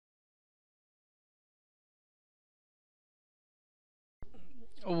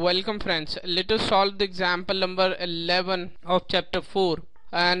Welcome friends, let us solve the example number 11 of chapter 4,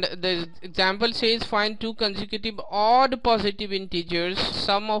 and the example says find two consecutive odd positive integers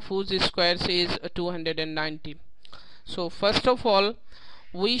sum of whose squares is 290. So first of all,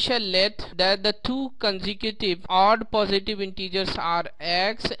 we shall let that the two consecutive odd positive integers are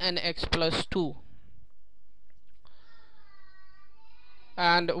x and x plus 2,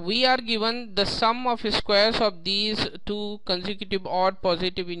 and we are given the sum of squares of these two consecutive odd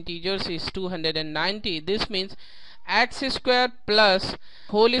positive integers is 290. This means x square plus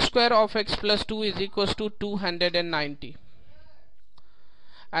whole square of x plus 2 is equals to 290.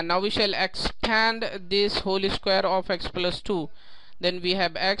 And now we shall expand this whole square of x plus 2. Then we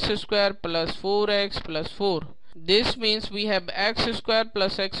have x square plus 4x plus 4. This means we have x square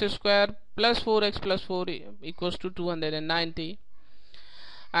plus 4x plus 4 equals to 290.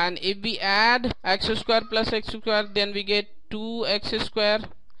 And if we add x square plus x square, then we get 2x square.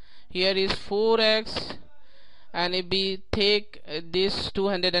 Here is 4x, and if we take this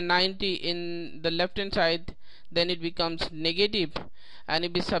 290 in the left hand side, then it becomes negative. And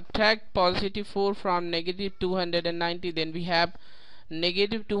if we subtract positive 4 from negative 290, then we have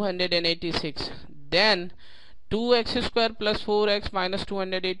negative 286. Then 2x square plus 4x minus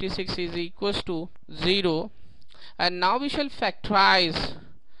 286 is equals to 0. And now we shall factorize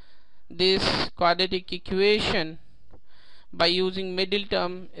this quadratic equation by using middle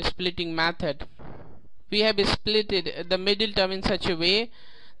term splitting method. We have splitted the middle term in such a way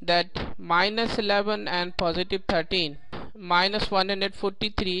that minus 11 and positive 13 minus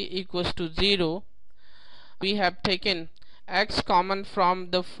 143 equals to 0. We have taken x common from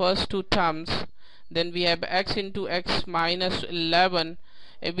the first two terms, then we have x into x minus 11.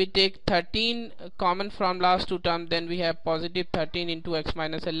 If we take 13 common from last two terms, then we have positive 13 into x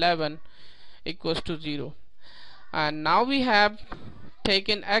minus 11 equals to 0. And now we have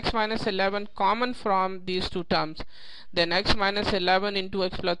taken x minus 11 common from these two terms, then x minus 11 into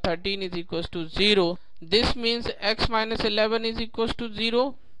x plus 13 is equals to 0. This means x minus 11 is equals to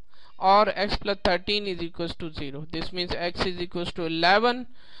 0 or x plus 13 is equals to 0. This means x is equals to 11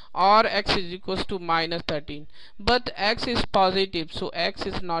 or x is equals to minus 13, but x is positive, so x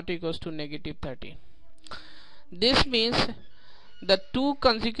is not equals to negative 13. This means the two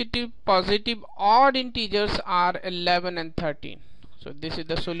consecutive positive odd integers are 11 and 13. So this is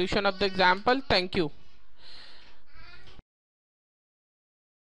the solution of the example. Thank you.